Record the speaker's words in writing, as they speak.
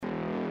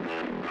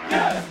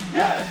Yes,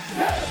 yes,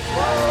 yes.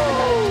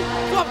 Woo!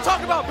 That's what I'm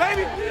talking about,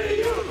 baby. 1,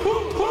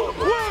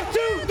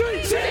 2,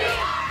 3, see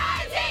ya.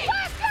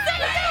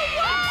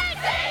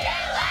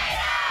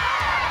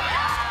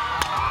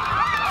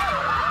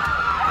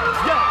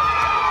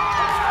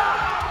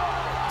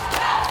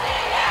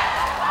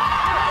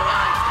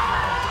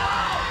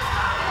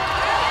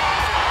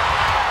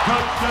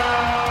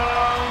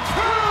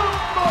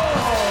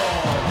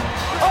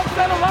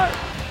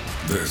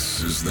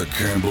 This is the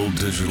Campbell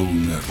Digital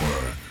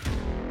Network.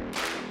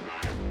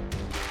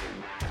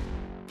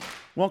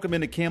 Welcome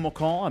into Camel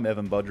Call. I'm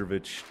Evan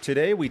Budrovich.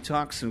 Today we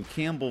talk some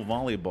Campbell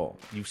volleyball.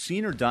 You've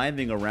seen her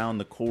diving around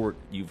the court.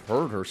 You've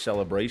heard her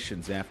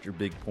celebrations after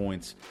big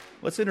points.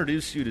 Let's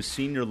introduce you to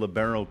senior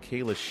libero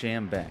Kayla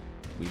Schambach.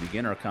 We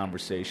begin our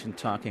conversation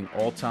talking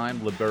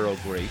all-time libero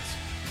greats,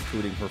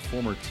 including her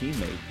former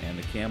teammate and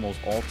the Camels'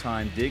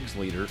 all-time digs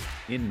leader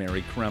in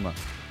Mary Crema.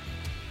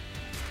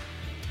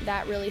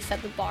 That really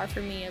set the bar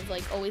for me of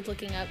like always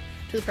looking up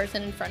to the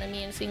person in front of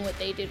me and seeing what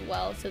they did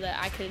well so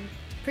that I could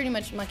pretty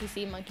much monkey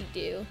see, monkey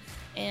do.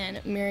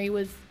 And Mary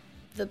was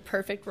the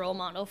perfect role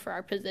model for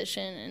our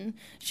position, and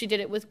she did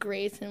it with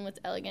grace and with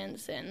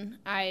elegance. And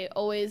I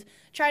always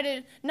try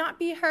to not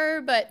be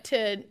her, but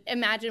to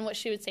imagine what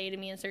she would say to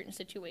me in certain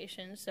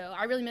situations. So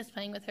I really miss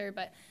playing with her,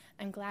 but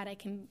I'm glad I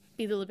can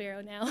be the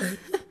libero now.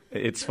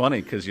 It's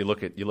funny because you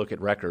look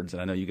at records,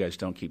 and I know you guys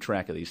don't keep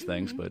track of these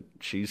things, but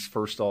she's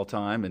first all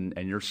time,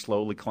 and you're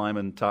slowly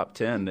climbing top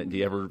 10. Do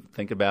you ever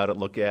think about it,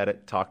 look at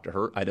it, talk to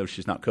her? I know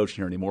she's not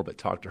coaching her anymore, but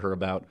talk to her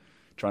about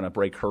trying to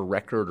break her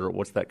record, or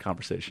what's that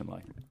conversation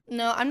like?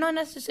 No, I'm not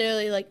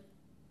necessarily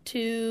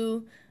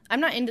I'm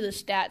not into the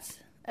stats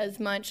as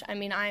much. I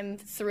mean, I'm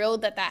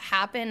thrilled that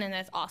happened, and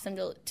that's awesome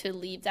to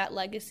leave that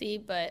legacy,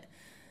 but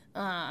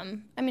I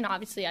mean,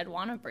 obviously I'd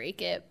want to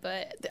break it,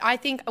 but I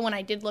think when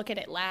I did look at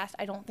it last,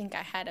 I don't think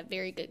I had a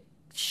very good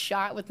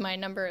shot with my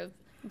number of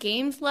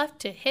games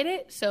left to hit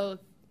it. So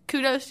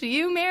kudos to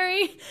you,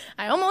 Mary.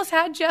 I almost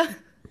had you.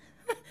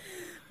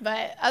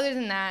 But other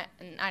than that,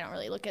 and I don't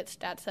really look at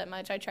stats that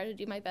much. I try to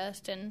do my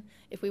best, and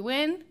if we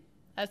win,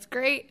 that's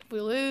great. If we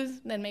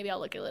lose, then maybe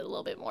I'll look at it a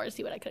little bit more to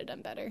see what I could have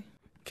done better.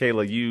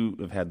 Kayla, you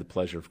have had the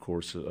pleasure, of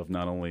course, of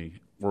not only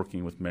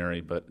working with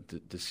Mary,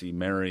 but to see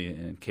Mary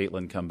and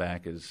Caitlin come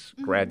back as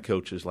grad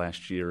coaches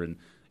last year. And,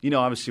 you know,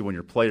 obviously when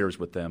you're players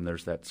with them,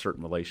 there's that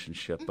certain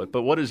relationship.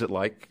 But what is it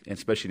like, and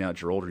especially now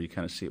that you're older, you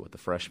kind of see it with the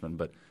freshmen,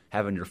 but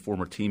having your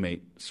former teammate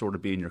sort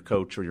of being your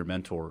coach or your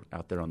mentor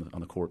out there on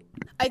the court?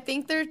 I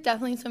think there's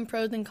definitely some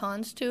pros and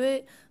cons to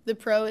it. The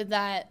pro is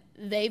that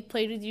they've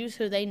played with you,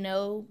 so they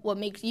know what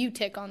makes you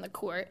tick on the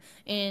court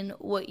and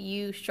what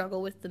you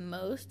struggle with the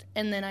most.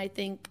 And then I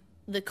think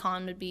the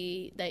con would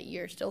be that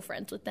you're still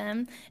friends with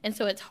them, and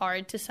so it's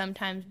hard to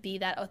sometimes be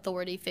that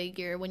authority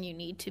figure when you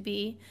need to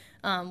be,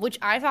 which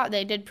I thought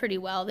they did pretty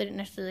well. They didn't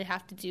necessarily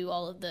have to do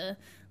all of the,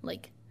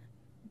 like,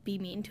 be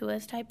mean to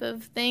us type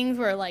of things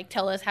or, like,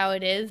 tell us how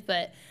it is,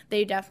 but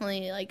they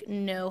definitely, like,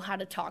 know how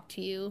to talk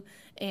to you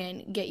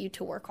and get you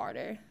to work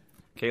harder.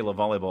 Kayla,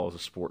 volleyball is a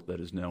sport that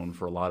is known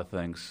for a lot of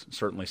things,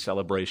 certainly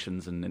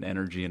celebrations and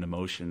energy and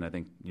emotion. I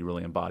think you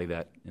really embody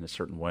that in a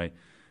certain way.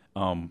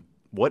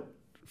 What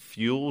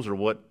fuels or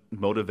what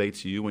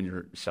motivates you when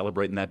you're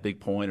celebrating that big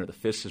point or the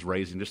fist is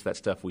raising, just that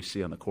stuff we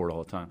see on the court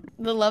all the time?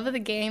 The love of the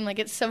game. Like,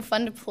 it's so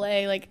fun to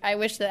play. Like, I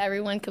wish that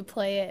everyone could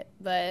play it,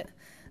 but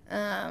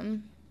I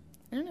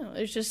don't know.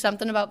 There's just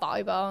something about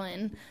volleyball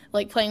and,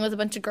 like, playing with a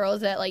bunch of girls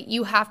that, like,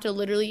 you have to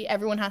literally,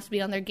 everyone has to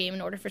be on their game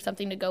in order for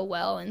something to go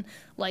well, and,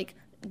 like,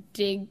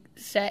 dig,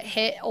 set,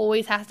 hit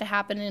always has to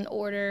happen in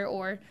order,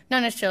 or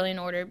not necessarily in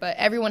order, but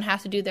everyone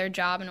has to do their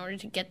job in order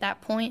to get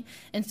that point.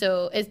 And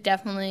so it's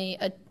definitely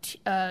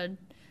a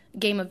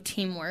game of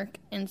teamwork.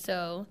 And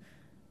so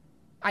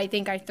I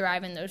think I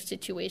thrive in those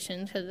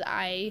situations because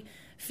I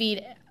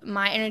feed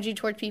my energy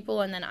towards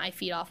people, and then I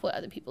feed off what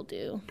other people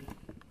do.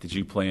 Did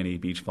you play any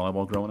beach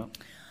volleyball growing up?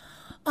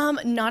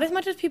 Not as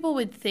much as people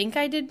would think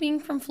I did being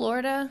from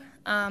Florida.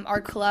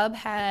 Our club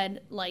had,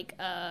 like,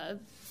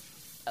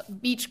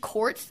 beach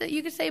courts that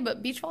you could say,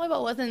 but beach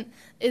volleyball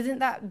isn't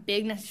that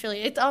big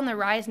necessarily. It's on the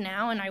rise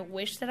now, and I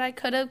wish that I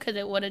could have, because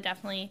it would have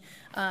definitely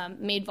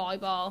made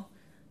volleyball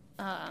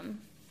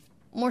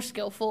more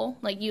skillful.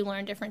 Like, you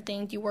learn different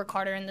things, you work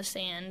harder in the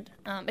sand.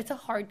 It's a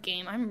hard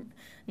game. I'm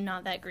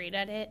not that great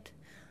at it.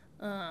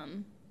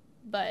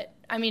 But,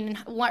 I mean,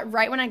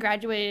 right when I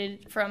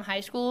graduated from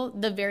high school,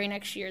 the very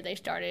next year they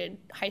started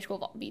high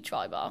school beach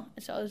volleyball.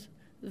 So I was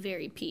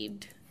very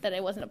peeved that I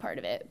wasn't a part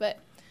of it. But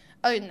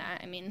other than that,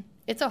 I mean,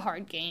 it's a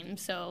hard game.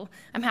 So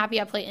I'm happy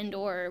I play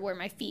indoor where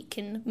my feet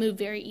can move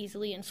very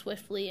easily and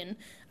swiftly, and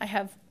I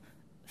have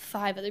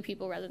 5 other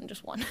people rather than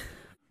just one.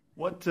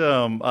 What,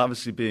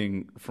 obviously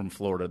being from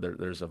Florida,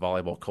 there's a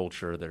volleyball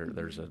culture.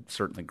 There's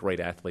certainly great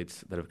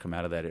athletes that have come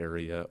out of that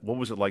area. What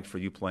was it like for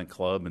you playing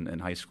club in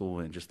high school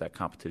and just that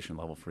competition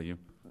level for you?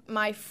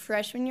 My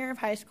freshman year of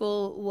high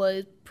school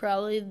was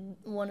probably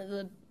one of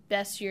the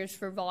best years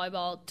for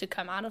volleyball to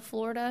come out of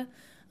Florida.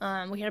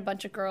 We had a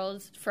bunch of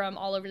girls from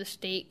all over the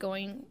state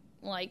going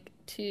like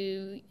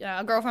to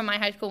a girl from my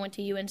high school went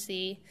to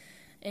UNC,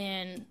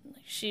 and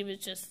she was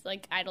just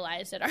like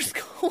idolized at our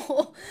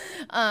school.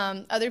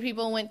 Other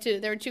people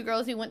there were 2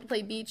 girls who went to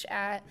play beach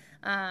at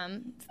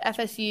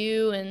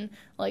FSU, and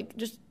like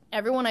just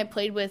everyone I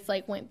played with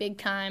like went big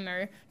time,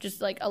 or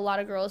just like a lot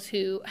of girls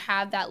who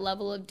have that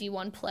level of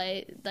D1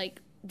 play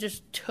like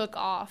just took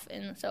off.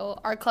 And so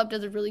our club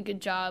does a really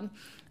good job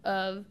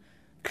of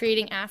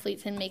creating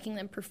athletes and making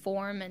them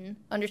perform and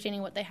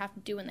understanding what they have to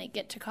do when they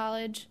get to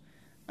college.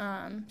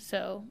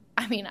 So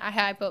I mean, I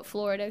hype up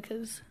Florida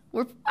because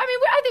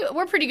I think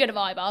we're pretty good at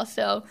volleyball,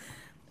 so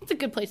it's a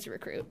good place to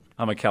recruit.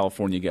 I'm a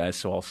California guy,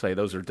 so I'll say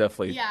those are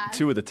definitely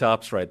 2 of the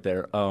tops right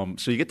there.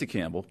 So you get to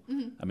Campbell.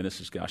 Mm-hmm. I mean,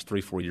 this is,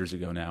 3-4 years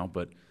ago now,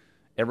 but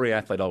every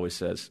athlete always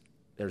says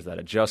there's that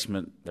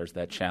adjustment, there's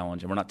that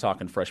challenge, and we're not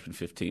talking freshman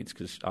 15s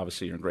because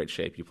obviously you're in great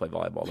shape, you play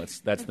volleyball,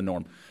 that's the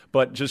norm.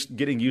 But just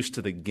getting used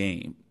to the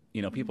game.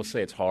 You know, people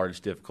say it's hard, it's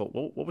difficult.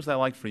 What was that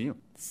like for you?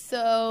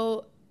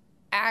 So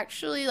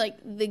actually, like,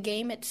 the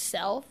game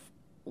itself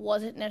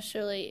wasn't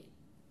necessarily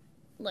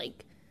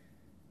like,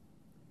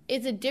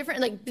 it's a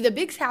different, like, the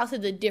Big South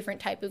is a different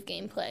type of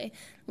gameplay.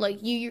 Like,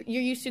 you're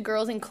used to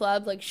girls in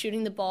club, like,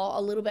 shooting the ball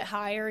a little bit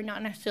higher,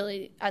 not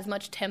necessarily as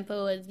much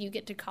tempo as you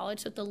get to college,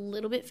 so it's a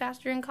little bit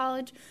faster in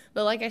college.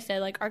 But like I said,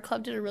 like, our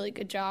club did a really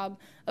good job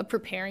of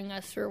preparing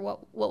us for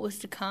what was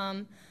to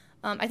come.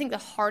 I think the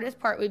hardest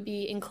part would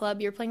be in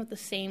club, you're playing with the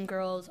same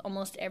girls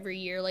almost every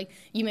year. Like,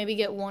 you maybe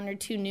get 1 or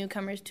 2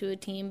 newcomers to a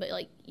team, but,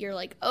 like, you're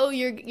like, oh,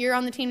 you're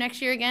on the team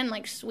next year again?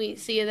 Like, sweet,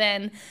 see you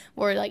then.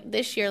 Or, like,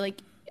 this year,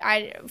 like,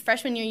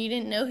 freshman year, you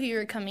didn't know who you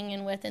were coming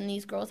in with, and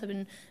these girls have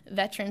been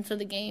veterans of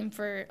the game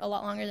for a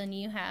lot longer than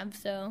you have.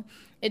 So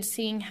it's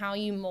seeing how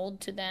you mold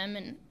to them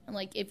and,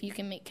 like, if you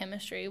can make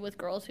chemistry with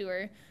girls who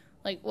are,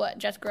 like,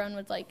 Jess Groen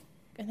was, like,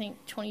 I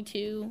think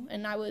 22,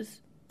 and I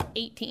was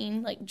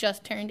 18, like,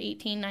 just turned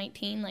 18,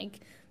 19.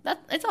 Like,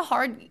 it's a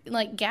hard,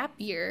 like, gap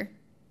year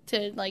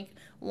to, like,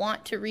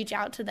 want to reach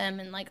out to them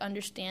and, like,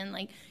 understand,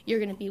 like, you're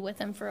going to be with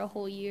them for a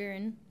whole year.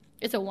 And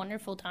it's a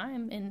wonderful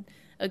time and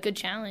a good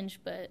challenge,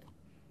 but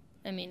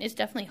I mean, it's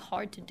definitely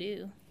hard to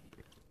do.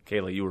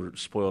 Kayla, you were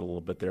spoiled a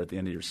little bit there at the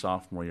end of your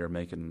sophomore year,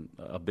 making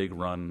a big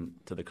run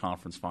to the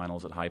conference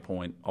finals at High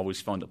Point.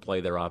 Always fun to play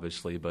there,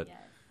 obviously, but yes,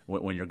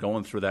 when you're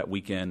going through that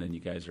weekend and you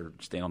guys are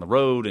staying on the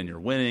road and you're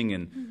winning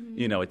and,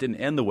 you know, it didn't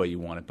end the way you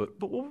wanted,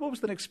 but what was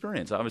that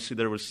experience? Obviously,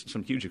 there was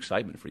some huge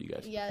excitement for you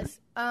guys.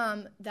 Yes.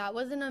 That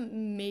was an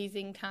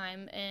amazing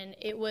time, and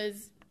it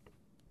was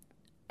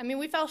 – I mean,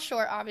 we fell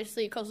short,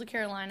 obviously. Coastal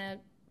Carolina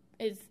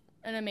is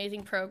an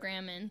amazing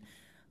program, and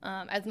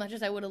as much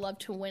as I would have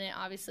loved to win it,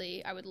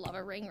 obviously, I would love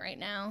a ring right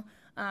now,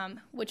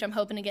 which I'm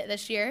hoping to get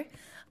this year.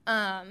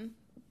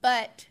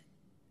 But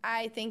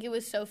I think it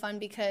was so fun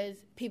because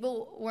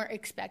people weren't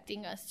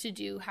expecting us to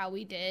do how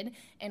we did,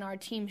 and our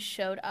team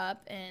showed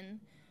up, and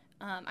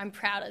I'm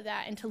proud of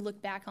that. And to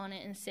look back on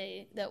it and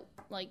say that,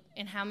 like,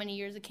 in how many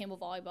years of Campbell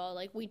volleyball,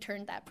 like, we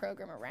turned that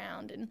program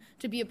around, and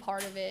to be a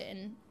part of it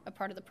and a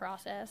part of the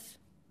process.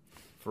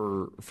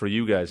 For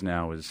you guys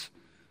now is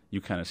you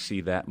kind of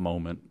see that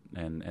moment,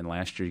 and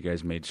last year you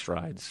guys made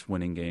strides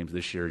winning games.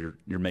 This year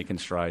you're making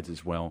strides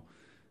as well.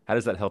 How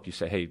does that help you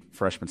say, hey,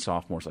 freshmen,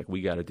 sophomores, like,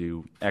 we got to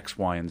do X,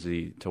 Y, and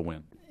Z to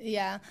win?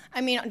 Yeah.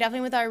 I mean,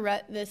 definitely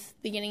with this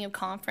beginning of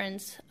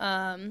conference,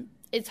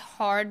 it's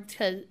hard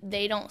because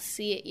they don't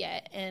see it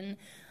yet. And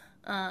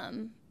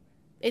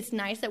it's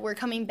nice that we're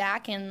coming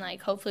back, and,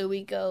 like, hopefully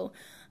we go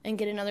and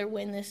get another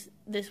win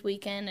this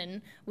weekend,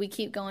 and we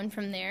keep going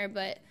from there.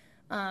 But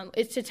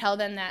it's to tell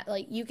them that,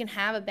 like, you can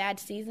have a bad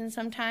season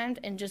sometimes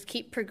and just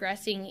keep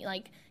progressing,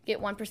 like, get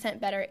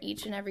 1% better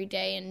each and every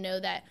day, and know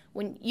that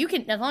when you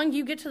can, as long as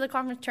you get to the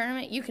conference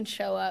tournament, you can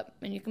show up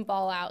and you can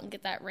ball out and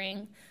get that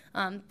ring.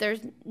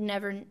 There's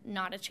never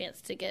not a chance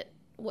to get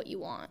what you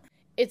want.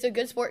 It's a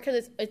good sport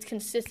because it's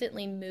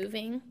consistently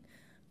moving.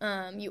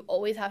 You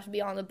always have to be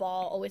on the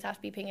ball, always have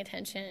to be paying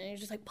attention, and you're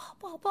just like, ball,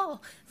 ball,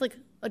 ball. It's like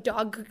a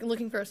dog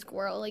looking for a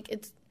squirrel. Like,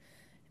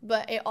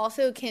 but it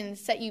also can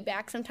set you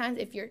back sometimes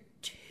if you're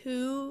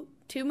too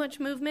much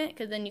movement,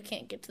 because then you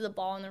can't get to the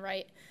ball in the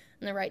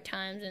right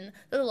times. And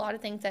there's a lot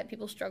of things that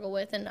people struggle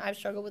with, and I've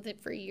struggled with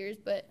it for years.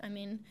 But I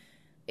mean,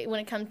 when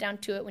it comes down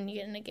to it, when you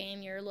get in a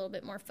game, you're a little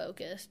bit more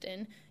focused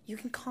and you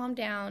can calm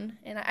down.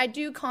 And I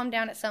do calm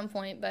down at some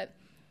point, but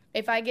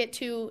if I get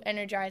too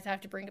energized, I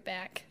have to bring it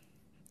back.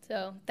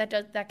 So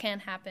that can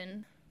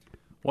happen.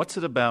 What's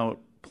it about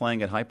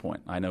playing at High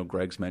Point? I know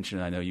Greg's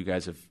mentioned, I know you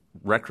guys have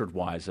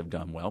record-wise have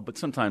done well, but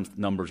sometimes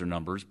numbers are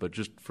numbers. But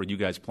just for you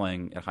guys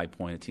playing at High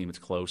Point, a team that's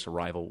close, a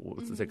rival,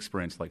 what's this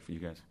experience like for you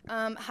guys?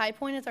 High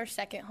Point is our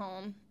second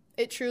home.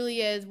 It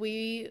truly is.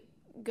 We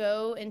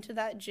go into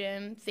that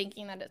gym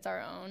thinking that it's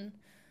our own.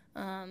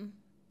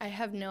 I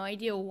have no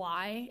idea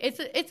why.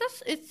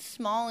 It's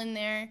small in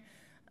there,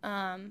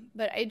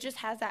 but it just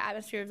has that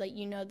atmosphere of, like,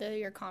 you know, they're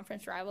your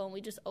conference rival, and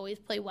we just always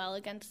play well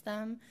against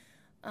them,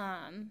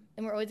 and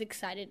we're always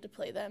excited to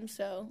play them.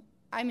 So,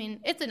 I mean,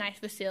 it's a nice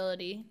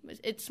facility.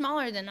 It's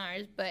smaller than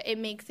ours, but it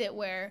makes it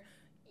where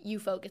you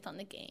focus on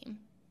the game.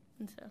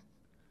 And so,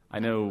 I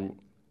know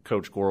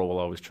Coach Goral will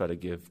always try to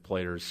give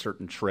players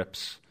certain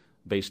trips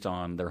based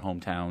on their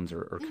hometowns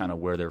or kind of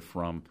where they're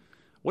from.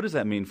 What does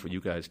that mean for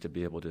you guys to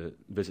be able to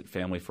visit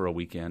family for a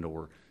weekend,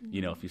 or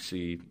if you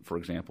see, for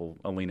example,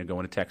 Alina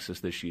going to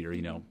Texas this year,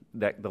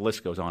 that the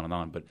list goes on and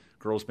on. But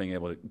girls being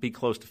able to be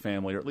close to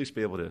family, or at least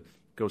be able to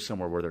go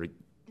somewhere where they're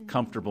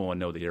comfortable and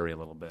know the area a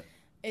little bit.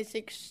 It's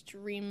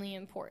extremely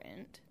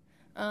important.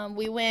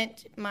 We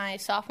went my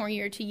sophomore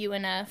year to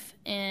UNF,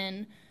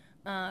 and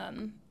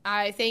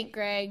I thank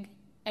Greg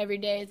every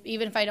day.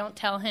 Even if I don't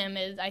tell him,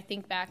 I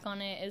think back on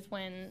it, is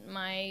when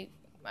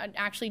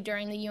actually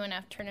during the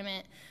UNF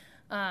tournament,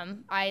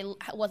 I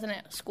wasn't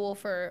at school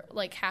for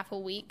like half a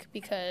week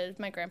because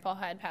my grandpa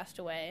had passed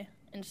away.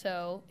 And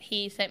so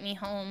he sent me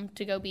home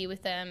to go be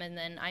with them, and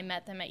then I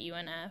met them at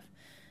UNF.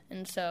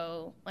 And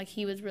so like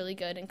he was really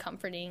good and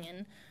comforting,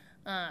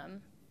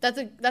 and that's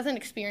an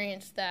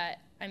experience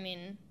that, I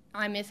mean,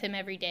 I miss him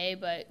every day,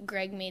 but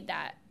Greg made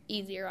that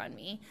easier on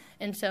me.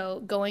 And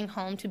so going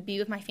home to be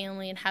with my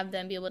family and have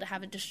them be able to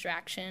have a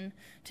distraction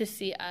to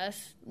see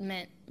us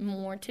meant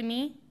more to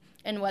me.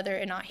 And whether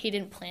or not he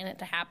didn't plan it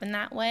to happen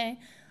that way,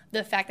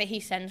 the fact that he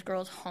sends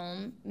girls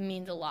home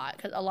means a lot,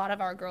 because a lot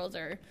of our girls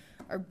are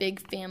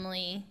big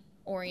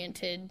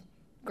family-oriented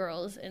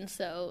girls. And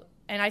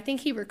I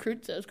think he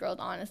recruits those girls,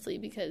 honestly,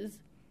 because,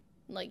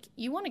 like,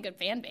 you want a good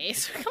fan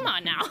base. Come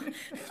on now.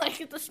 Like,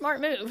 it's a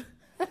smart move.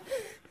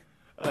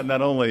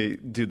 Not only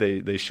do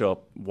they show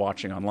up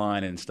watching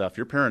online and stuff,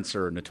 your parents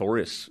are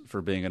notorious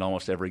for being in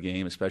almost every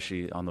game,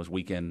 especially on those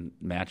weekend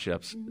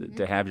matchups. Mm-hmm.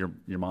 To have your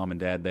mom and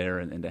dad there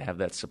and to have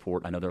that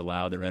support, I know they're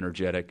loud, they're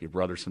energetic. Your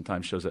brother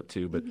sometimes shows up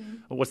too. But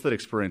what's that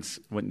experience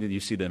when you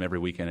see them every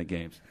weekend at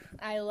games?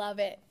 I love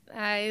it.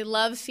 I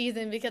love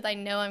season because I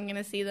know I'm going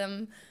to see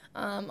them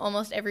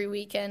almost every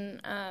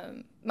weekend.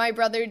 My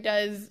brother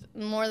does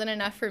more than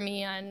enough for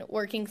me on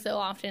working so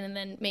often and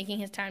then making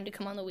his time to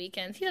come on the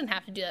weekends. He doesn't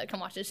have to do that,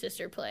 come watch his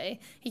sister play.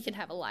 He could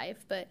have a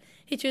life, but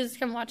he chooses to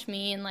come watch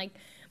me. And like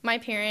my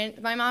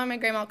mom and my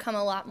grandma come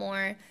a lot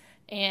more,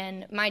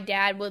 and my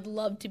dad would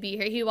love to be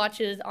here. He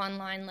watches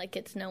online like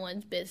it's no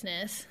one's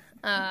business.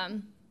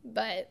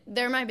 But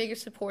they're my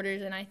biggest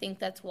supporters, and I think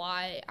that's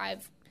why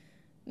I've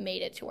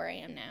made it to where I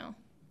am now.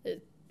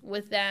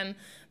 With them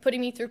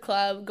putting me through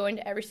club, going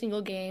to every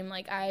single game,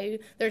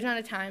 there's not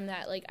a time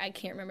that like I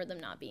can't remember them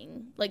not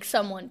being, like,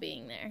 someone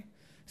being there.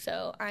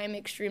 So I'm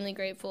extremely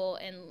grateful,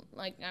 and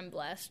like I'm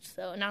blessed.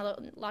 So not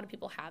a lot of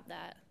people have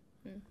that.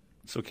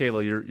 So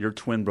Kayla, your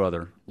twin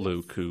brother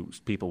Luke, who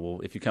people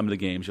will, if you come to the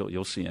games,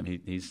 you'll see him.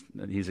 He's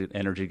an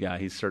energy guy.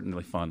 He's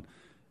certainly fun.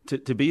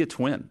 To be a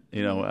twin,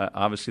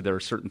 obviously there are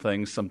certain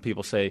things. Some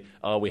people say,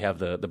 oh, we have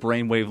the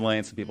brain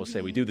wavelengths. Some people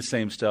say we do the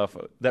same stuff.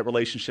 That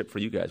relationship for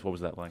you guys, what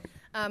was that like?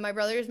 My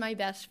brother is my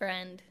best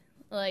friend.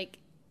 Like,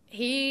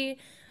 he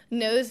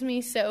knows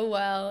me so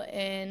well,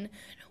 and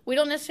we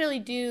don't necessarily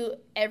do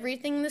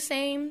everything the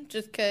same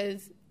just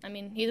because, I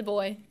mean, he's a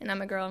boy and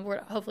I'm a girl,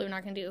 and hopefully we're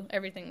not going to do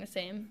everything the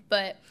same.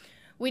 But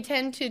we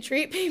tend to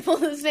treat people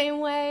the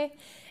same way.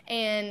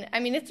 And, I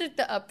mean, it's just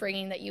the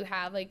upbringing that you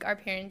have. Like, our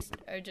parents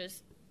are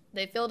just,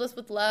 they filled us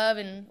with love,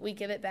 and we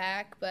give it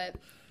back, but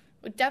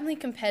we're definitely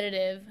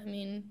competitive. I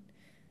mean,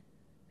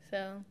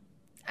 so,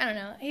 I don't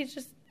know.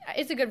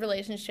 It's a good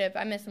relationship.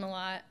 I miss him a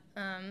lot.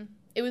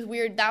 It was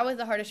weird. That was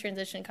the hardest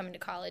transition coming to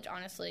college,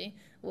 honestly,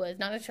 was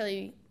not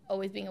necessarily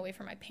always being away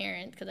from my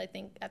parents, because I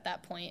think at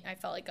that point I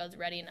felt like I was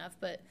ready enough,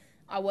 but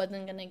I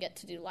wasn't going to get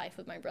to do life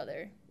with my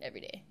brother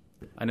every day.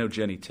 I know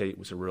Jenny Tate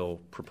was a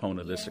real proponent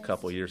of this a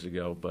couple of years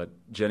ago, but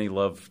Jenny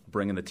loved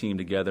bringing the team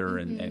together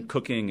and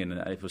cooking, and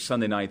it was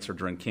Sunday nights or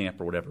during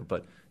camp or whatever,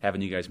 but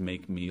having you guys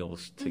make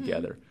meals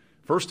together.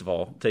 First of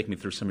all, take me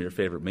through some of your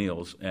favorite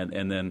meals,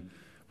 and then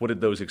what did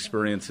those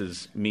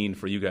experiences mean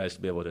for you guys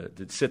to be able to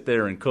sit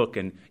there and cook?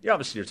 And you're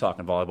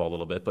talking volleyball a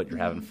little bit, but you're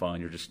having fun.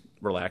 You're just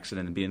relaxing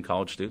and being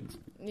college students.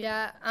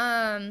 Yeah.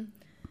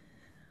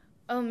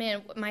 Oh,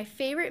 man, my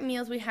favorite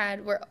meals we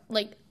had were,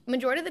 like,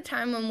 majority of the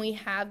time when we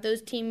have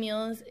those team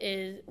meals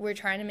is we're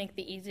trying to make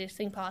the easiest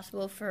thing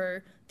possible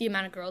for the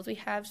amount of girls we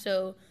have.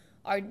 So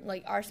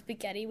our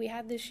spaghetti we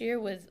had this year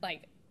was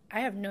like, I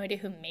have no idea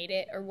who made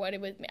it or what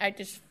it was.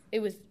 It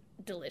was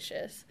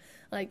delicious.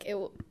 Like I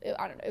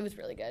don't know, it was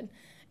really good.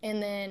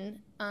 And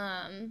then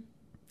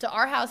to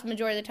our house,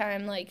 majority of the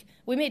time, like,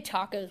 we made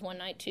tacos one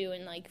night too,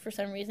 and like for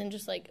some reason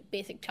just like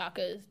basic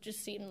tacos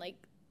just seemed like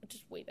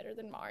just way better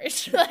than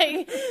Mars.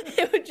 Like,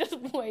 it was just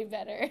way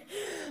better.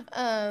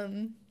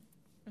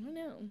 I don't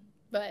know.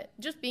 But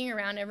just being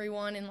around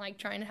everyone and, like,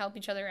 trying to help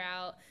each other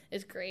out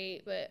is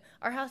great. But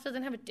our house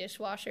doesn't have a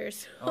dishwasher,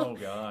 so... Oh,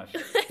 gosh.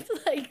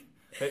 It's like...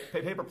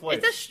 Paper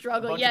plates. It's a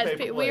struggle. Yes,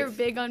 we are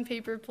big on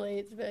paper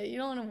plates, but you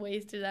don't want to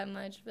waste it that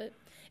much. But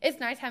it's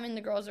nice having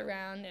the girls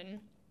around and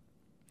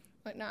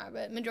whatnot.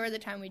 But majority of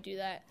the time we do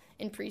that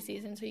in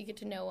preseason, so you get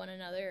to know one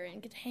another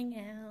and get to hang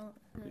out.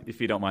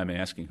 If you don't mind me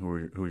asking, who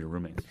are your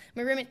roommates?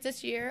 My roommates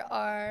this year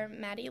are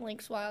Maddie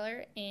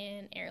Linksweiler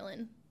and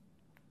Erilyn.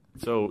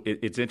 So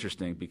it's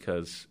interesting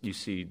because you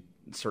see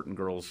certain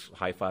girls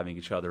high-fiving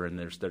each other, and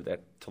there's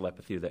that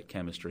telepathy or that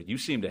chemistry. You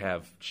seem to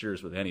have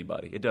cheers with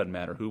anybody. It doesn't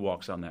matter who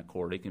walks on that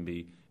court. It can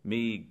be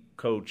me,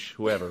 coach,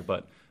 whoever.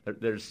 But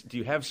do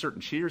you have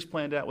certain cheers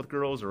planned out with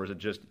girls, or is it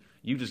just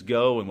you just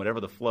go and whatever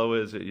the flow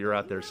is, you're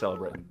out there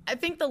celebrating? I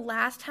think the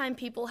last time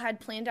people had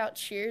planned out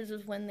cheers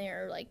was when they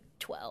were like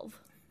 12.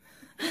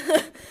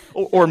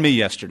 or me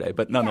yesterday,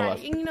 but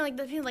nonetheless. Yeah, like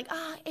the things like,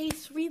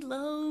 ace,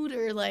 reload,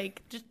 or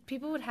like just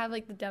people would have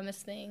like the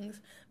dumbest things.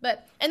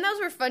 And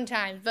those were fun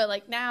times, but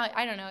like now,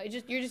 I don't know,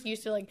 you're just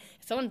used to like,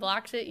 if someone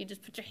blocks it, you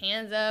just put your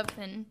hands up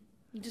and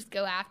you just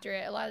go after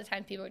it. A lot of the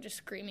time people are just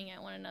screaming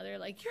at one another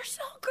like, you're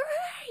so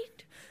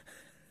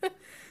great!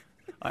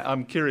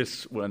 I'm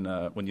curious when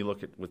you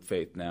look at with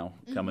Faith now,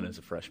 coming as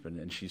a freshman,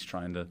 and she's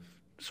trying to,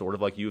 sort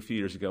of like you a few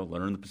years ago,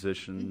 learn the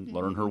position,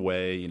 learn her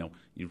way,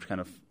 you're kind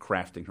of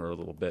crafting her a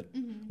little bit.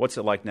 What's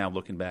it like now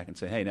looking back and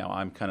say, hey, now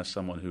I'm kind of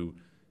someone who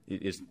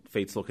is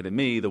Faith's looking at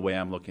me the way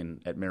I'm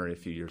looking at Mary a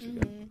few years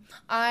ago?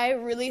 I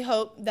really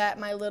hope that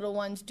my little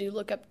ones do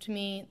look up to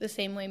me the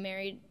same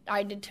way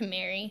I did to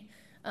Mary.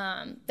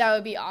 That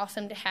would be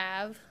awesome to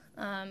have.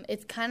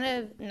 It's kind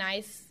of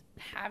nice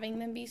having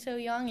them be so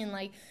young and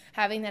like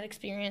having that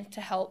experience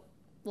to help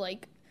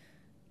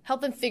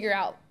them figure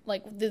out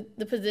like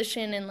the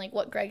position and like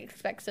what Greg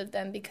expects of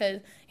them,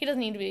 because he doesn't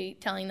need to be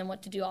telling them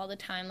what to do all the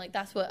time. Like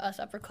that's what us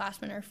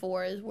upperclassmen are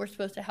for, is we're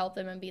supposed to help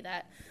them and be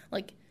that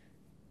like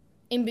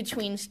in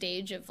between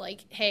stage of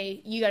like,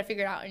 hey, you got to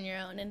figure it out on your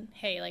own, and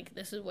hey, like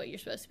this is what you're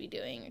supposed to be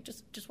doing, or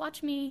just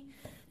watch me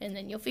and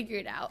then you'll figure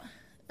it out.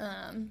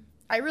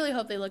 I really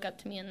hope they look up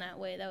to me in that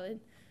way. That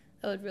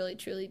would really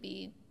truly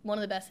be one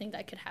of the best things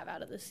I could have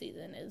out of this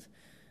season, is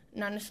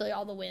not necessarily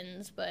all the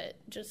wins, but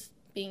just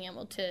being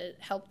able to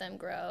help them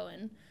grow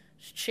and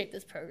shape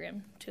this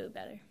program to a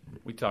better.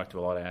 We talked to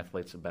a lot of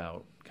athletes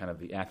about kind of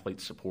the athlete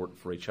support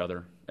for each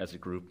other as a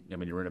group. I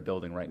mean, you're in a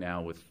building right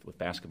now with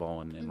basketball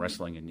and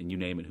wrestling and you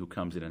name it, who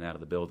comes in and out of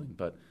the building.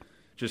 But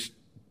just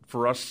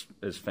for us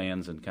as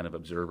fans and kind of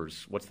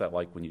observers, what's that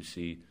like when you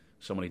see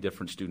so many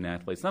different student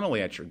athletes, not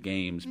only at your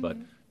games, but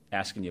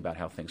asking you about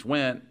how things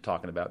went,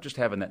 talking about just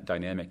having that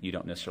dynamic you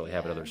don't necessarily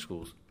have at other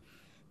schools?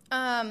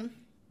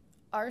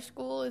 Our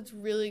school is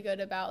really good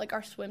about, like,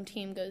 our swim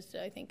team goes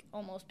to, I think,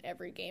 almost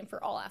every game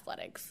for all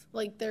athletics.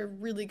 Like, they're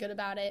really good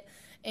about it.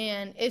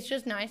 And it's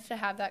just nice to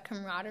have that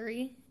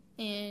camaraderie.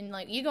 And,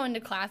 like, you go into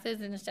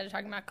classes, and instead of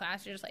talking about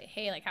class, you're just like,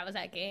 hey, like, how was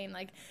that game?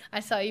 Like, I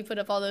saw you put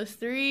up all those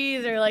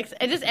threes, or, like,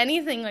 just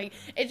anything. Like,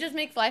 it just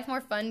makes life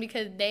more fun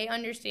because they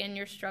understand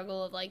your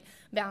struggle of, like,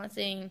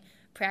 balancing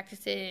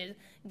practices,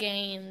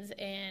 games,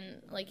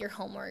 and like your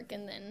homework,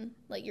 and then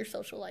like your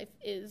social life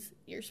is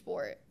your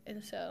sport.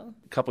 And so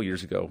a couple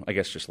years ago, I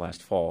guess just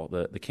last fall,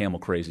 the Camel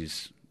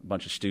Crazies, a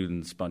bunch of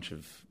students, a bunch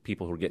of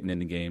people who are getting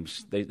into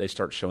games, they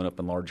start showing up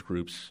in large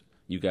groups.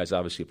 You guys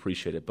obviously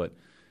appreciate it, but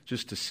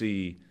just to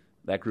see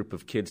that group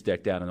of kids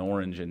decked out in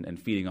orange and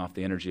feeding off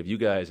the energy of you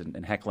guys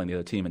and heckling the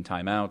other team in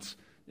timeouts.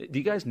 Do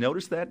you guys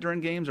notice that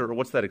during games, or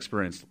what's that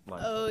experience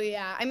like? Oh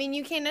yeah, I mean,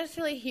 you can't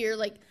necessarily hear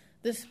like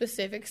the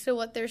specifics to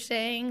what they're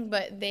saying,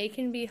 but they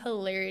can be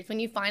hilarious.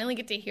 When you finally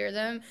get to hear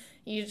them,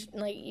 you just,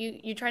 like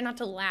you try not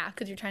to laugh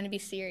because you're trying to be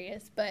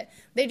serious. But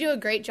they do a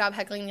great job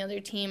heckling the other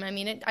team. I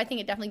mean, I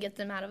think it definitely gets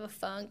them out of a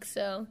funk.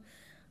 So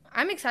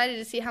I'm excited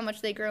to see how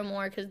much they grow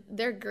more because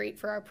they're great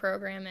for our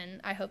program, and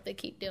I hope they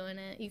keep doing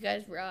it. You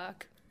guys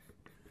rock.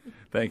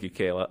 Thank you,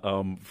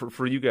 Kayla.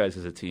 For you guys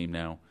as a team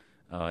now,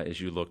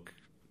 as you look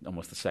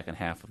almost the second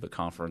half of the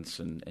conference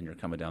and you're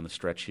coming down the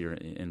stretch here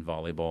in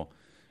volleyball,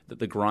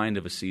 the grind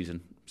of a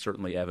season,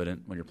 certainly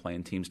evident when you're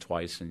playing teams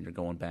twice and you're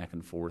going back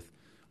and forth.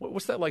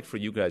 What's that like for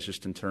you guys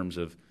just in terms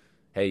of,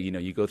 hey,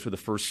 you go through the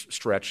first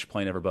stretch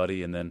playing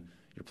everybody and then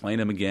you're playing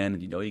them again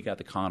and you got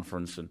the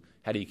conference, and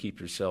how do you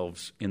keep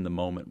yourselves in the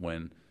moment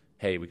when,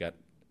 hey, we got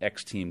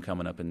X team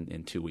coming up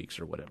in 2 weeks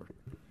or whatever?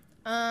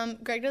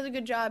 Greg does a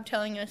good job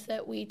telling us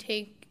that we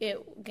take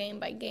it game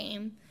by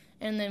game.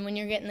 And then when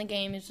you're getting the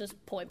game, it's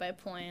just point by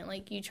point.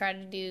 Like, you try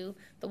to do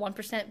the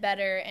 1%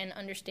 better and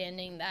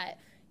understanding that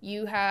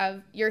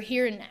you're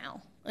here and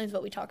now is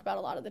what we talk about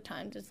a lot of the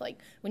times. It's like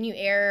when you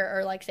err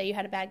or like say you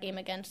had a bad game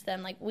against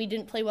them, like we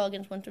didn't play well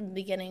against one from the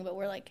beginning, but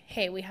we're like,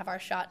 hey, we have our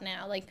shot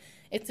now. Like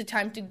it's the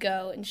time to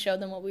go and show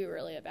them what we were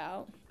really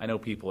about. I know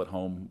people at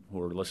home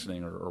who are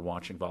listening or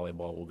watching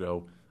volleyball will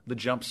go, the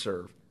jump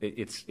serve,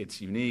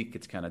 it's unique,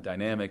 it's kind of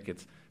dynamic,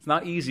 it's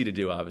not easy to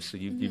do, obviously.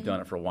 You've done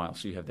it for a while,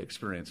 so you have the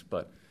experience,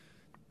 but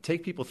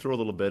take people through a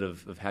little bit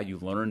of how you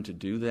learned to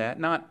do that,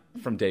 not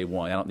from day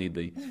one. I don't need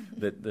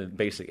the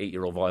basic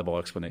 8-year-old volleyball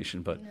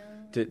explanation, but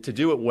to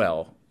do it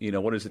well,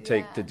 what does it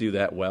take to do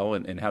that well,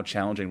 and how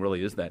challenging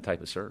really is that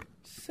type of serve?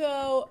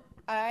 So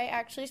I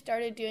actually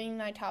started doing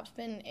my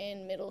topspin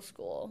in middle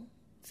school,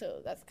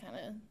 so that's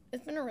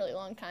it's been a really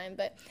long time,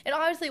 but it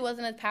obviously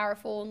wasn't as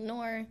powerful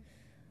nor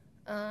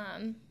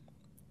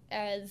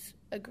as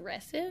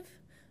aggressive.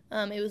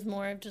 It was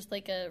more of just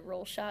like a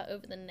roll shot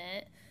over the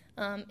net.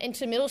 And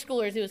to middle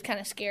schoolers, it was kind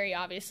of scary,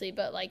 obviously,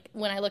 but like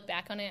when I look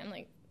back on it, I'm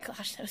like,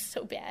 gosh, that was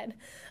so bad.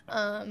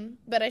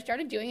 But I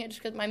started doing it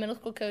just because my middle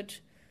school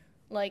coach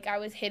like, I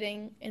was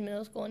hitting in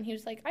middle school, and he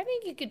was like, I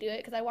think you could do it,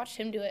 because I watched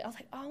him do it. I was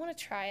like, oh, I want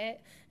to try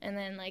it. And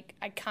then, like,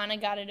 I kind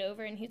of got it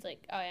over, and he's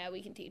like, oh, yeah,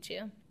 we can teach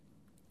you.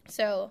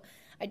 So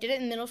I did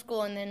it in middle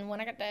school, and then when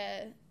I got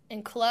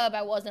in club,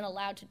 I wasn't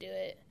allowed to do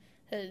it,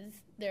 because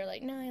they're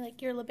like, no,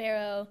 like, you're a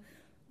libero.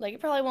 Like, it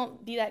probably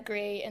won't be that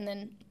great. And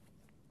then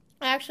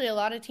actually a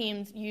lot of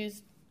teams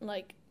use,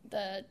 like,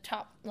 the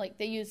top, like,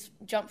 they use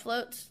jump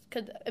floats,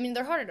 because, I mean,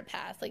 they're harder to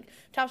pass. Like,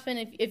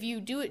 topspin, if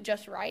you do it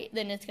just right,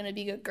 then it's going to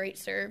be a great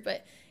serve,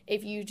 but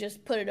if you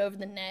just put it over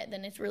the net,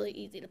 then it's really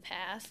easy to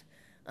pass.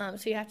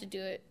 So you have to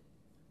do it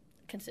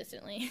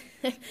consistently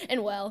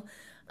and well.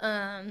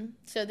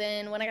 So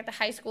then when I got to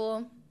high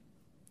school,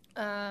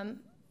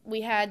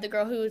 we had the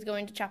girl who was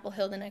going to Chapel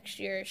Hill the next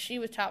year. She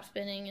was top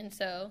spinning, and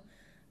so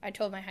I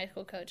told my high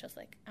school coach, I was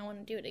like, I want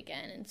to do it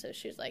again. And so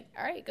she was like,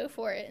 all right, go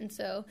for it. And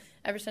so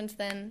ever since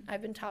then,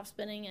 I've been top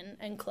spinning,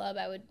 and club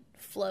I would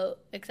float,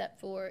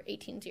 except for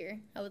 18's year.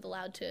 I was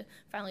allowed to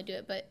finally do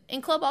it. But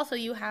in club also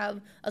you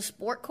have a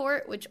sport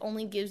court, which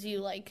only gives you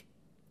like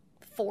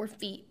 4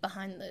 feet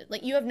behind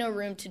like, you have no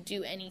room to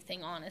do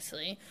anything,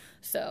 honestly.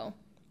 So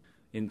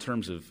in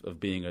terms of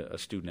being a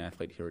student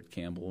athlete here at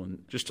Campbell,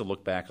 and just to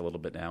look back a little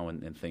bit now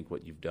and think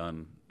what you've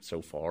done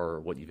so far or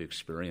what you've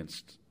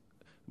experienced,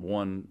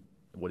 one,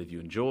 what have you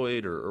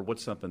enjoyed, or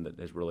what's something that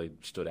has really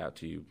stood out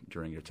to you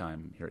during your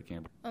time here at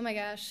Campbell? Oh my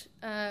gosh.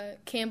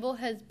 Campbell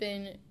has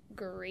been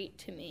great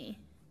to me.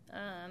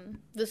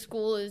 The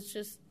school is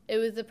just, it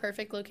was the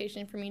perfect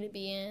location for me to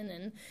be in,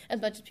 and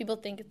as much as people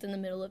think it's in the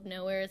middle of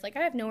nowhere, it's like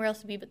I have nowhere else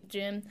to be but the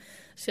gym,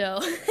 so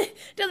it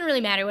doesn't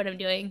really matter what I'm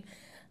doing.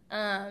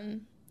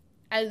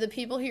 The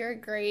people here are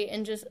great,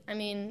 and just, I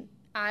mean,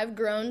 I've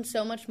grown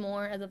so much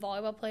more as a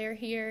volleyball player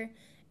here.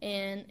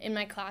 And in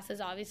my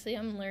classes, obviously,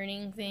 I'm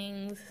learning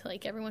things.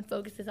 Like, everyone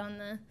focuses on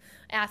the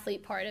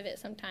athlete part of it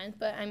sometimes.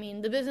 But, I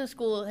mean, the business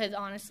school has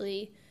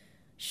honestly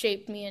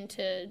shaped me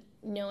into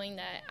knowing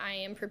that I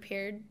am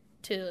prepared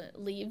to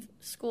leave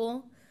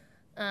school.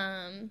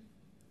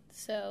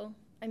 So,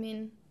 I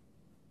mean,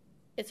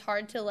 it's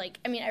hard to, like,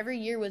 I mean, every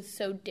year was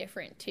so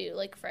different, too.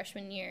 Like,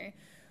 freshman year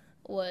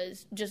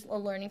was just a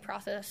learning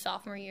process.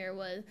 Sophomore year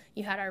was,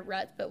 you had our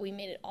ruts, but we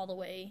made it all the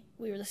way.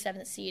 We were the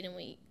 7th seed, and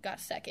we got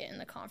second in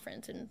the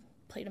conference and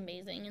played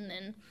amazing. And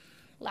then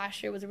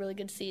last year was a really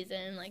good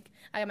season. Like,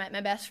 I met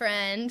my best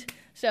friend,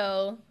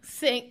 so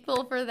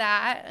thankful for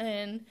that.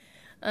 And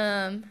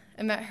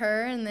I met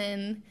her, and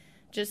then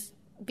just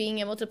being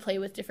able to play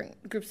with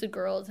different groups of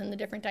girls and the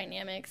different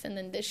dynamics. And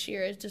then this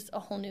year is just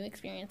a whole new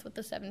experience with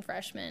the 7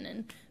 freshmen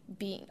and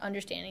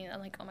understanding that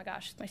I'm like, oh my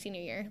gosh, it's my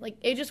senior year. Like,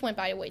 it just went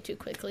by way too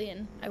quickly,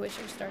 and I wish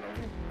I could start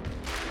over.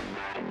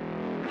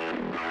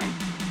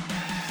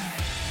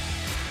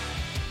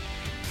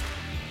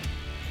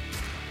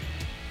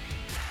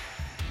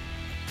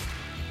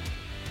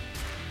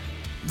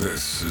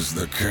 This is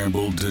the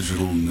Campbell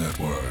Digital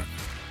Network.